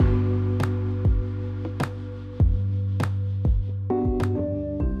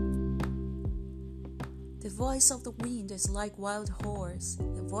voice of the wind is like wild horse,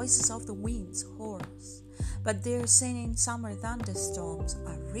 the voices of the winds hoarse. But their singing summer thunderstorms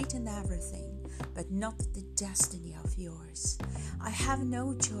are written everything, but not the destiny of yours. I have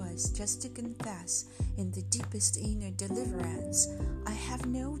no choice just to confess in the deepest inner deliverance. I have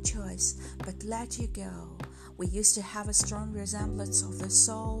no choice but let you go. We used to have a strong resemblance of the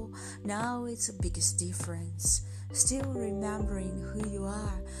soul, now it's the biggest difference. Still remembering who you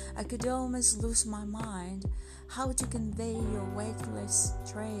are, I could almost lose my mind. How to convey your weightless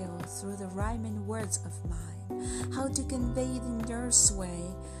trail through the rhyming words of mine. How to convey the nurse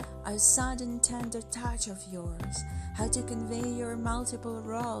way, a sudden tender touch of yours. How to convey your multiple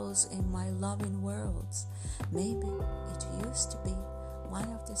roles in my loving worlds. Maybe it used to be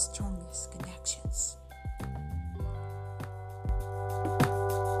one of the strongest connections.